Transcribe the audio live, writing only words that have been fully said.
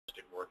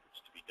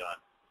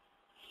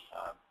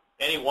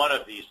any one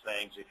of these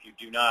things, if you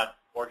do not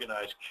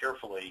organize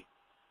carefully,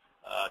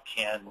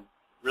 can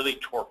really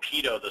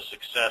torpedo the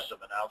success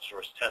of an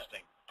outsourced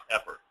testing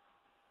effort.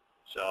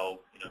 So,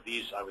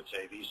 these, I would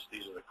say, these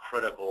are the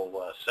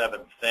critical 7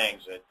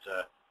 things that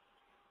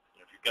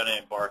if you're going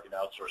to embark in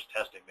outsourced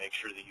testing, make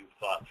sure that you've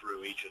thought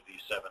through each of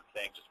these 7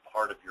 things as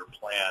part of your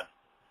plan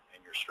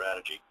and your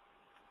strategy.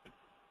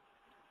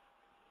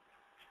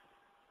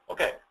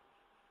 Okay.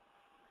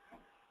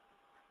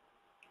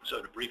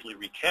 So to briefly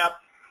recap,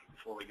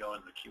 before we go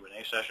into the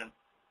Q&A session,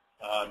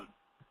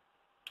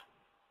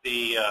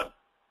 the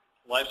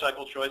life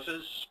cycle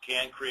choices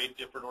can create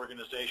different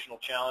organizational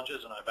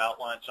challenges, and I've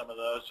outlined some of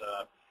those.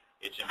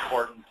 It's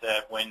important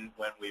that when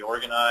we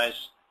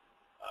organize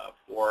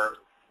for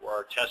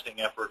our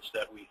testing efforts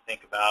that we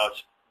think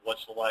about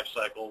what's the life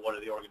cycle, what are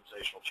the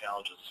organizational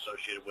challenges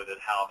associated with it,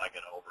 how am I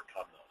going to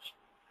overcome those.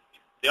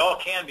 They all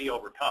can be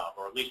overcome,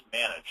 or at least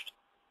managed,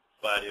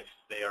 but if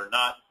they are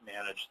not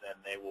managed, then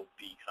they will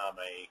become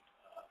a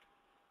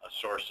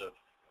source of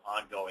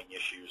ongoing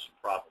issues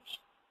and problems.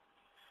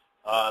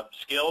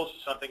 Skills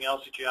is something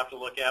else that you have to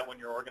look at when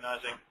you're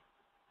organizing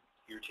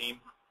your team.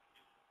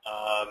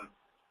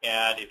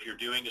 And if you're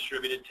doing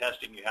distributed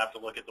testing, you have to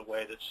look at the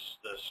way that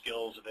the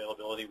skills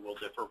availability will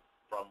differ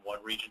from one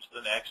region to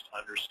the next,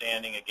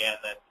 understanding, again,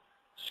 that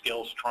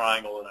skills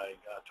triangle that I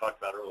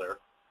talked about earlier.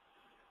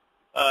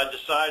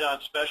 Decide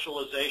on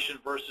specialization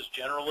versus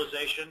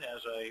generalization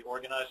as a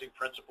organizing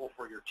principle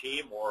for your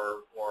team, or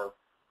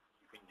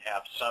you can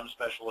have some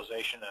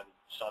specialization and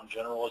some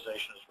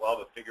generalization as well,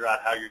 but figure out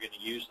how you're going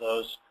to use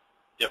those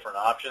different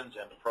options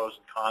and the pros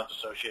and cons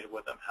associated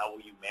with them. How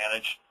will you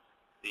manage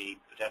the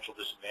potential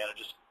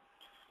disadvantages?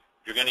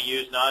 If you're going to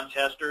use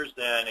non-testers,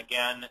 then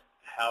again,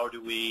 how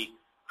do we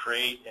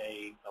create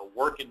a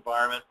work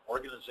environment,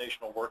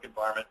 organizational work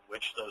environment in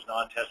which those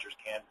non-testers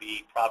can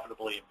be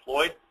profitably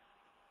employed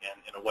and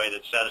in a way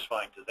that's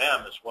satisfying to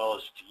them as well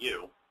as to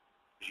you,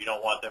 because you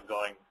don't want them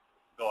going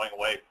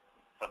away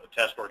from the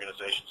test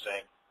organization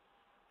saying,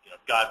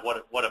 God,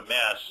 what a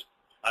mess.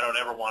 I don't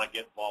ever want to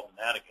get involved in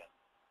that again.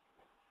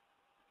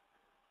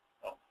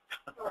 Oh,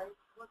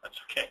 that's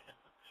okay.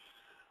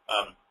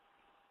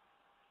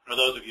 For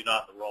those of you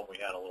not in the room, we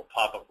had a little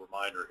pop-up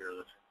reminder here.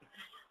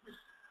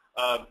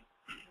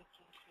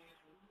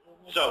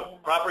 So,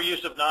 proper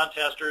use of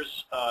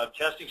non-testers,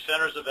 testing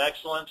centers of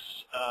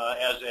excellence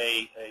as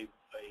a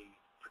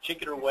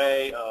particular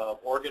way of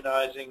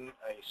organizing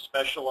a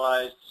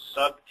specialized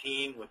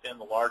sub-team within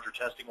the larger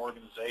testing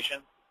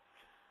organization.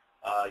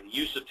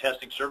 Use of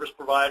testing service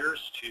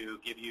providers to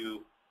give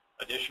you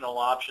additional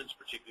options,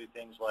 particularly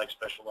things like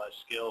specialized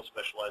skills,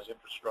 specialized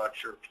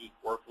infrastructure, peak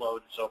workload,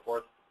 and so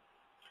forth.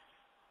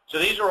 So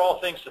these are all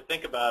things to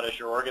think about as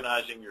you're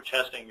organizing your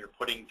testing, you're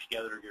putting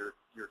together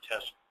your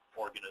test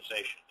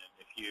organization. And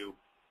if you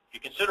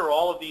consider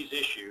all of these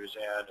issues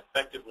and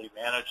effectively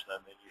manage them,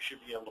 then you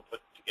should be able to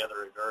put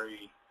together a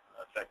very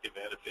effective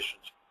and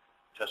efficient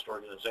test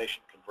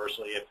organization.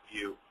 Conversely, if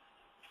you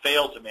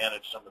fail to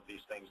manage some of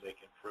these things, they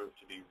can prove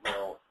to be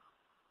real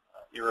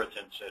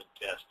irritants at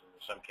best, and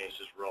in some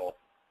cases real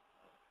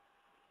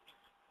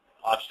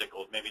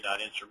obstacles, maybe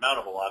not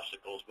insurmountable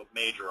obstacles, but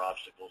major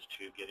obstacles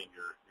to getting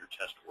your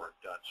test work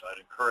done. So I'd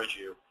encourage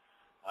you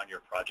on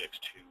your projects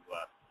to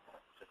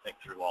think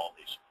through all of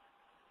these.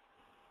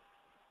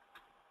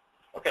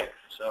 Okay,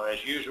 so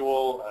as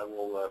usual, I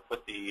will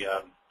put the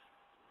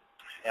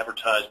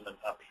advertisement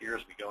up here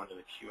as we go into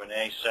the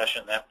Q&A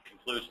session. That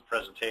concludes the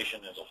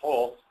presentation as a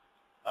whole.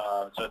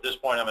 So at this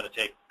point, I'm going to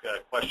take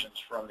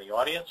questions from the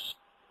audience.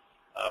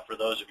 For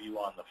those of you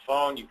on the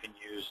phone, you can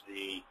use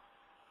the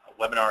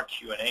webinar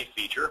Q&A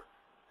feature,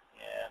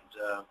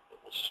 and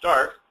we'll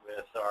start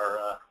with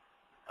our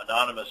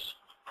anonymous,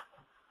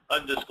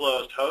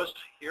 undisclosed host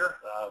here.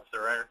 If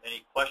there are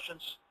any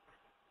questions,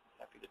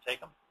 happy to take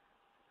them.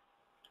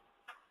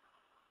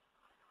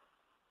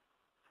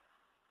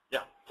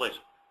 Yeah, please.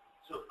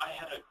 So I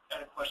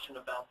had a question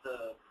about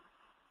the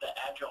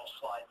Agile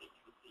slide that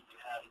you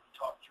had, and you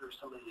talked through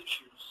some of the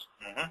issues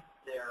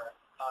there.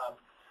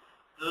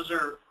 Those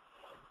are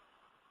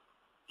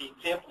the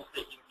examples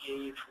that you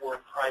gave were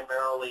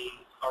primarily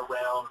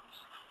around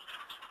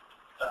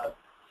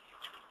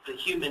the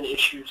human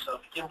issues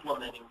of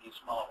implementing these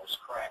models,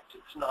 correct?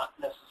 It's not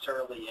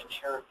necessarily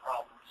inherent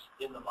problems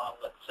in the model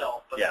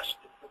itself, but yes,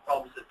 it's the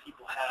problems that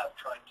people have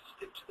trying to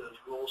stick to those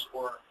rules,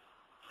 or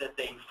that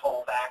they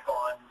fall back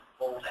on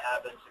old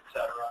habits,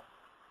 etc.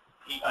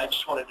 I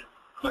just wanted to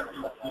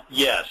clarify that.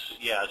 Yes,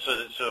 yeah.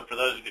 So for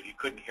those of you who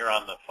couldn't hear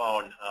on the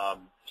phone,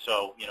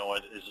 so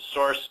is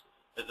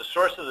the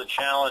source of the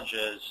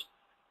challenges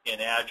in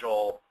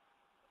Agile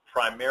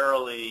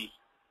primarily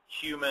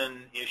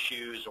human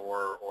issues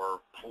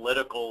or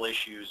political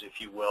issues, if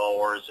you will,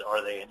 or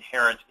are they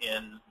inherent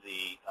in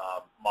the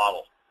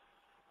model?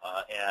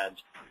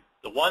 And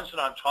the ones that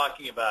I'm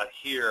talking about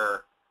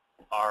here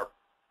are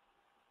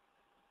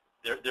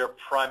they're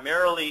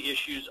primarily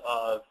issues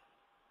of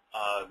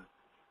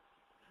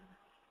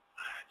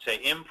say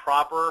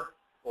improper,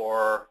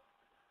 or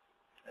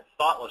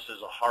thoughtless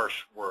is a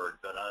harsh word,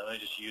 but let me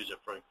just use it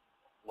for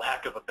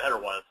lack of a better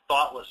one,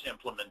 thoughtless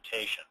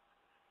implementation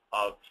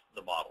of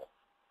the model,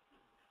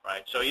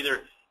 right? So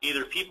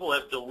either people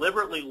have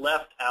deliberately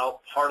left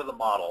out part of the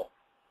model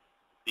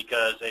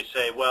because they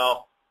say,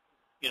 well,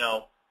 you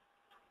know,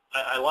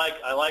 I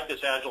like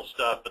this Agile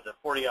stuff, but the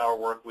 40-hour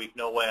work week,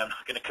 no way, I'm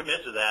not going to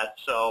commit to that.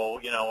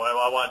 So, you know,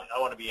 I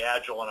want to be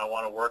Agile and I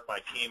want to work my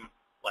team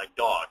like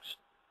dogs,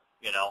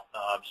 you know.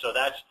 So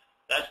that's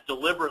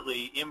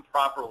deliberately,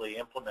 improperly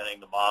implementing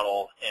the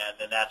model, and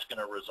then that's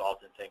going to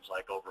result in things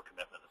like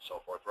overcommitment and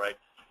so forth, right?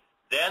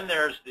 Then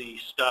there's the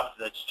stuff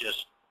that's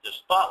just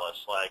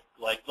thoughtless,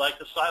 like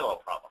the silo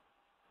problem,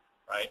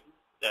 right?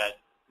 That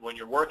when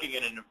you're working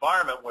in an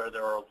environment where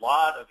there are a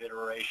lot of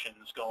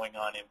iterations going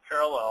on in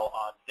parallel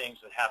on things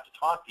that have to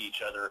talk to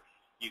each other,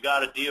 you got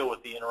to deal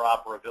with the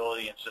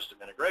interoperability and system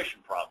integration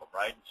problem,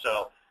 right?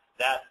 So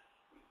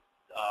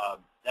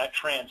that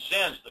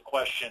transcends the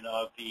question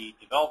of the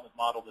development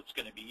model that's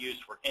going to be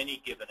used for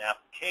any given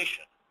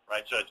application,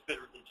 right? So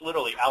it's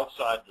literally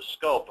outside the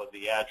scope of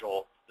the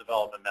Agile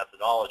development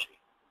methodology,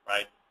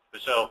 right?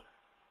 So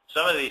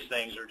some of these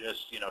things are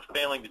just, you know,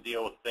 failing to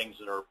deal with things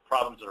that are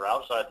problems that are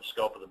outside the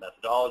scope of the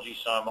methodology.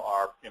 Some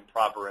are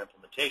improper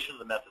implementation of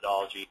the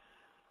methodology.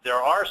 There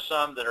are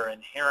some that are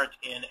inherent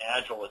in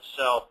Agile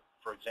itself,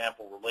 for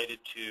example, related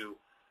to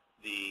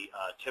the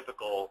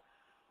typical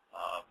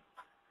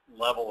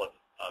level of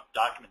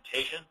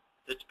documentation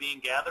that's being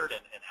gathered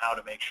and how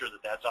to make sure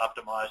that that's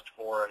optimized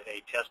for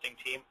a testing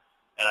team.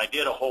 And I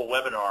did a whole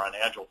webinar on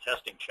Agile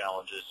testing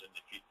challenges, and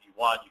if you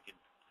want, you can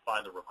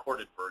find the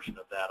recorded version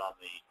of that on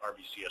the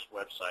RBCS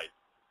website.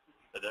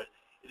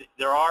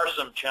 There are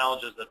some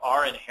challenges that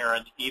are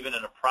inherent even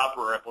in a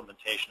proper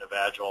implementation of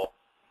Agile,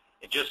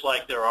 and just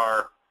like there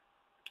are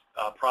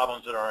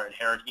problems that are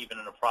inherent even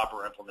in a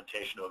proper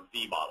implementation of a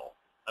V model.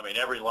 I mean,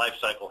 every life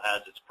cycle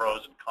has its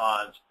pros and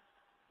cons,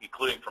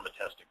 including from a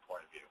testing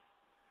point of view.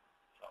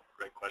 So,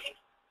 great question.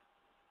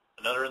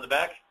 Another in the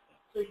back?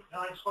 So,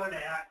 I just wanted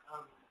to add,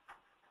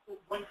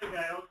 one thing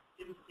I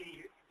didn't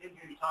hear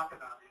you talk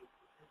about is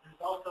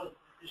there's also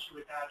this issue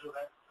with Agile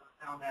that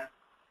I found that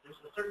there's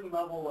a certain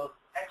level of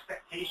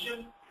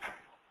expectation.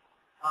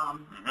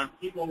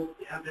 People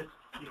have this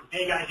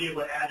vague idea of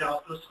what Agile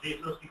is supposed to be. It's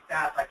supposed to be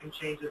fast. I can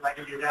change this. I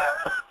can do that.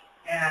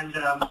 And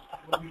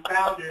what we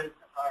found is,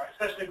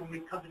 especially when we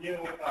come to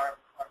dealing with our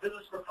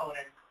business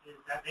proponents, is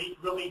that they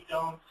really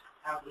don't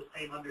have the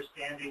same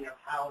understanding of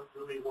how it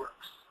really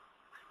works.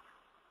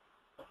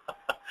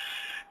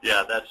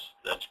 Yeah, that's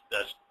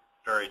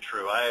very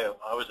true. I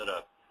was at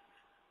a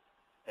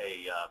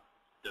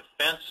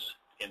defense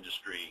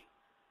industry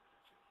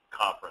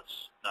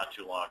conference not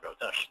too long ago.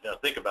 Now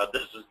think about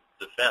this as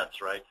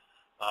defense, right?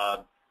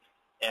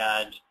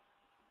 And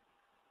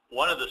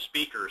one of the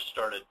speakers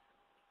started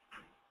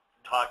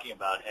talking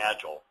about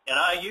Agile, and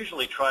I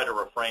usually try to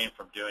refrain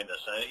from doing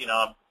this. You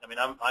know, I mean,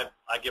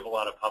 I give a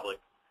lot of public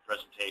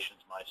presentations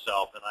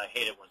myself, and I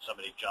hate it when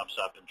somebody jumps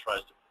up and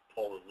tries to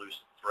pull the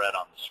loose thread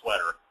on the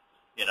sweater,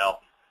 you know.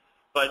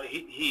 But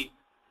he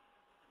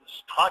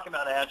was talking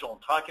about Agile,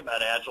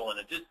 and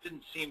it just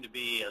didn't seem to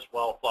be as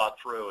well thought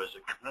through as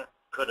it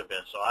could have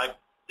been. So I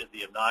did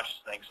the obnoxious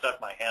thing,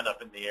 stuck my hand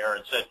up in the air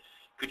and said,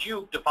 could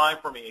you define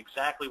for me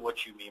exactly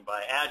what you mean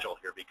by Agile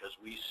here? Because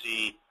we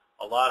see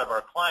a lot of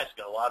our clients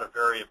got a lot of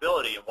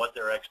variability in what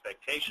their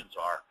expectations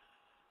are.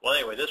 Well,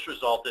 anyway, this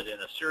resulted in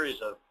a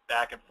series of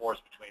back and forth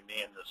between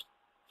me and this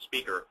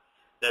speaker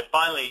that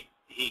finally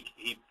he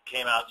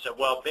came out and said,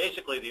 well,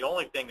 basically the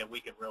only thing that we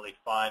can really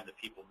find that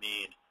people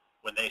need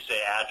when they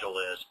say Agile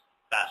is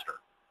faster.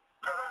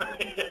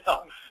 You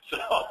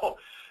know?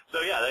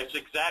 So yeah, that's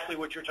exactly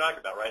what you're talking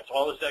about, right? It's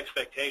all this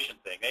expectation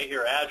thing. They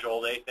hear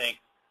Agile, they think,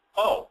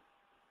 oh,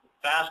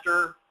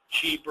 faster,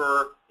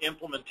 cheaper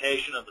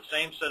implementation of the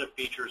same set of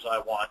features I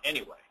want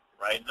anyway,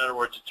 right? In other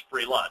words, it's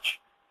free lunch.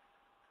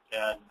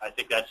 And I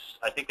think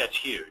that's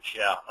huge,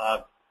 yeah.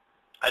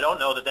 I don't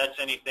know that that's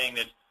anything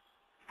that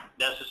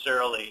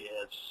necessarily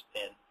is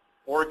an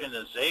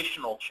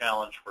organizational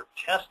challenge for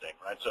testing,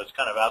 right? So it's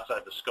kind of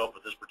outside the scope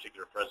of this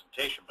particular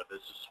presentation, but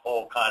there's this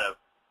whole kind of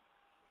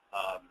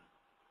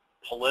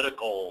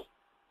political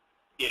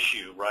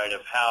issue, right,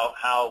 of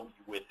how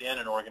within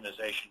an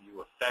organization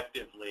you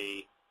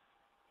effectively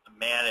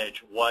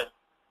manage what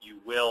you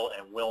will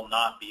and will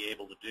not be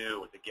able to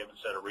do with a given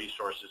set of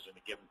resources in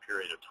a given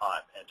period of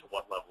time, and to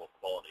what level of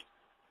quality.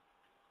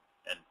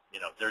 And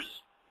you know, there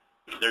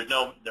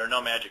are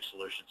no magic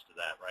solutions to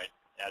that, right?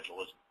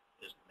 Agile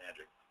isn't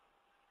magic.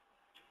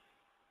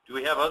 Do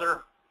we have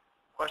other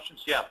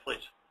questions? Yeah,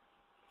 please.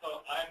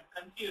 So I'm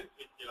confused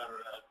with your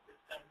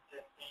system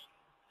testing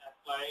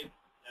slide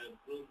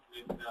grouped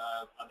with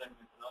other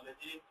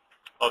methodologies.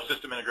 Oh,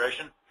 system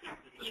integration?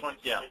 This one?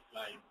 Yeah.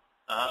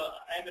 So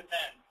I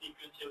understand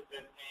sequential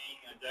testing,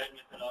 agile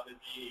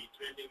methodology,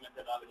 iterative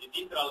methodology.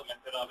 These are all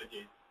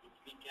methodologies which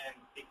we can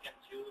pick and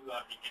choose, or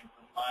we can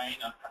combine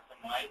or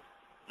customize.